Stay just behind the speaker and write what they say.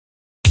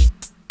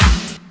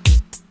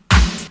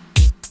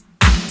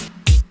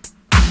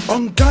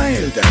On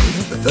Geil Day,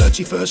 the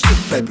 31st of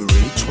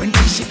February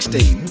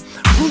 2016,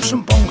 Bruce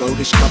and Bongo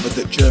discovered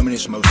that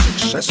Germany's most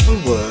successful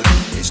word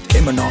is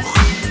immer noch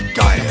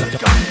geil.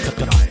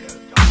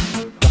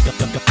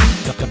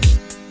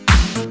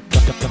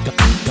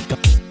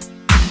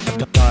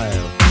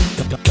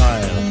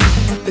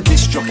 The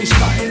disc jockey's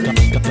geil.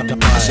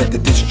 I said the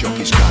disc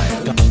jockey's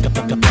geil.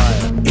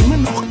 Immer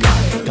noch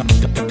geil.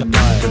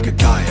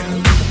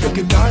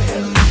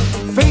 Geil.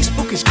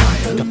 Facebook is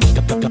geil.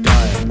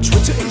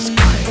 Twitter is geil.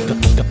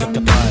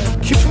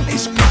 Kiffen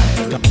is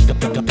geil.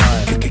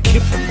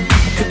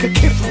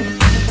 Kiffen.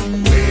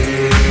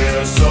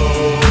 We're so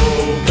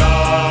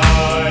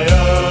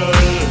geil.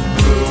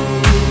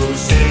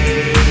 Bruce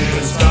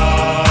is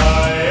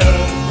geil.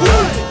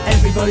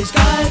 Everybody's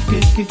geil.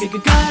 Geil.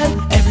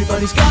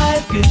 Everybody's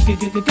geil.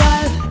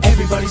 Geil.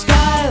 Everybody's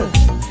geil.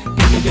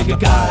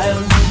 Geil.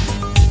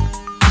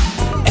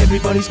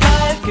 Everybody's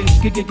geil,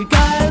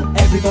 geil.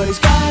 Everybody's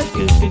geil,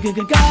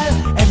 geil.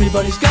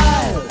 Everybody's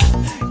geil,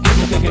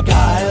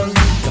 geil.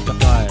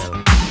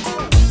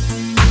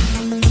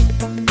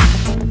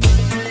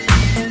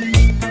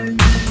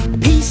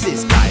 Peace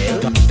is geil.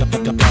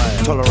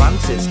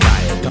 Toleranz is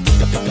geil.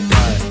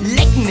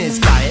 Lecken is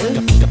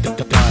geil.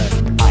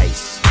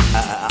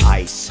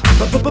 Eis.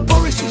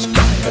 Boris is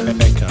geil.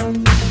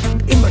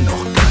 Immer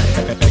noch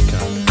geil.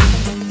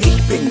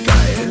 Ich bin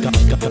geil.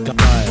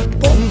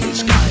 Bong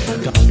is geil.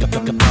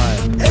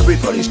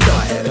 Everybody's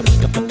geil.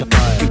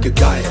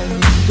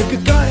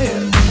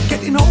 Geil.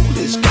 Getting old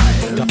is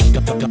geil.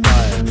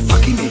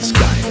 Fucking is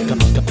geil.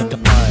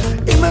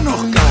 Immer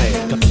noch geil.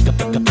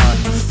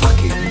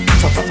 Fucking.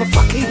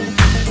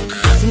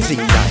 Affen sind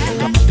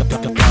geil.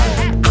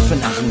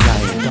 Affen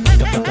geil.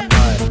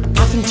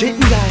 Affen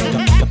titten geil.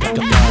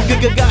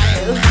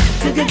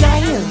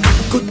 Geil.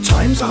 Good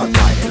times are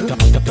geil.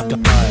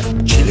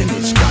 Chillen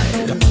is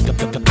geil.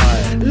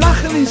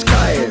 Lachen is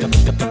geil.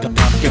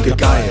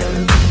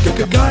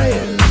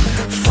 Geil.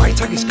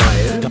 Freitag ist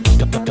geil.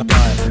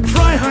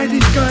 Freiheit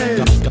ist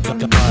geil.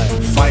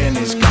 Feiern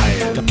ist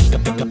geil.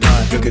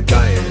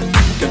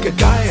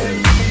 Geil.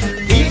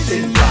 Wir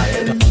sind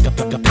geil.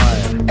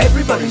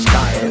 Everybody's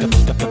geil.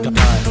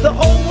 The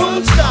whole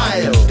world's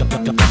geil.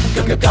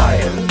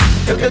 Geil.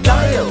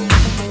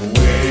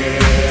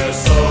 We're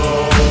so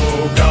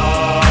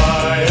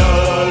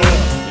geil.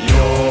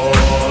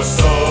 You're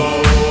so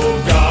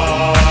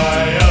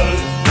geil.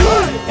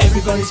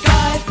 Everybody's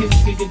geil, geil.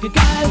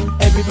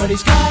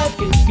 Everybody's geil,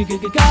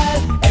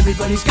 geil.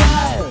 Everybody's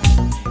geil,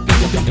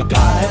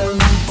 geil.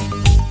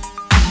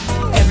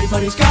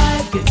 Everybody's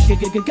geil,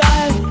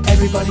 geil.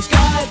 Everybody's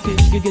geil,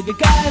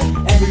 geil.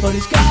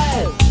 Everybody's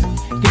geil.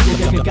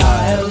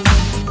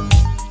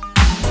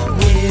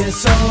 We're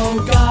so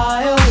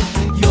geil,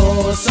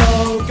 you're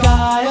so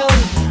geil,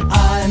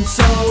 I'm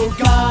so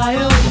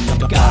geil.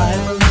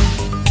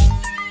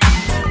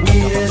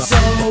 We're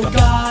so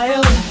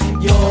geil,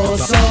 you're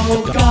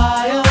so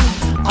geil,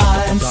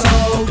 I'm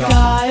so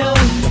geil.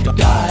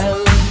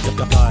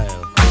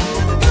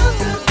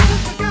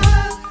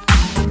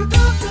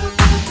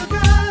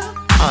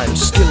 I'm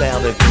still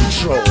out of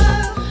control,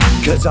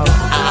 'cause I'm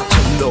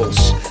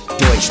atemlos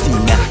durch die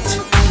Nacht.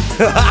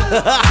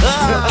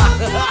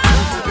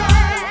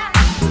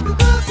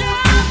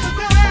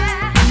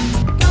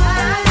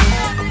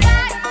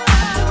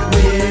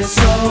 We're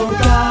so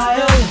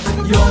geil,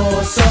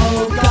 you're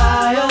so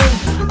geil,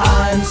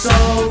 I'm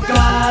so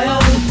geil.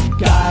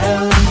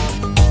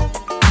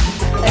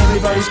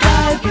 Everybody's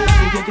geil,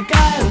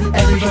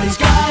 everybody's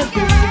geil,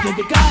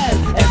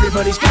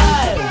 everybody's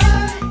geil.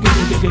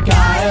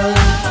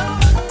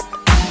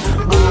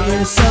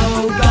 We're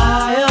so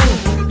geil.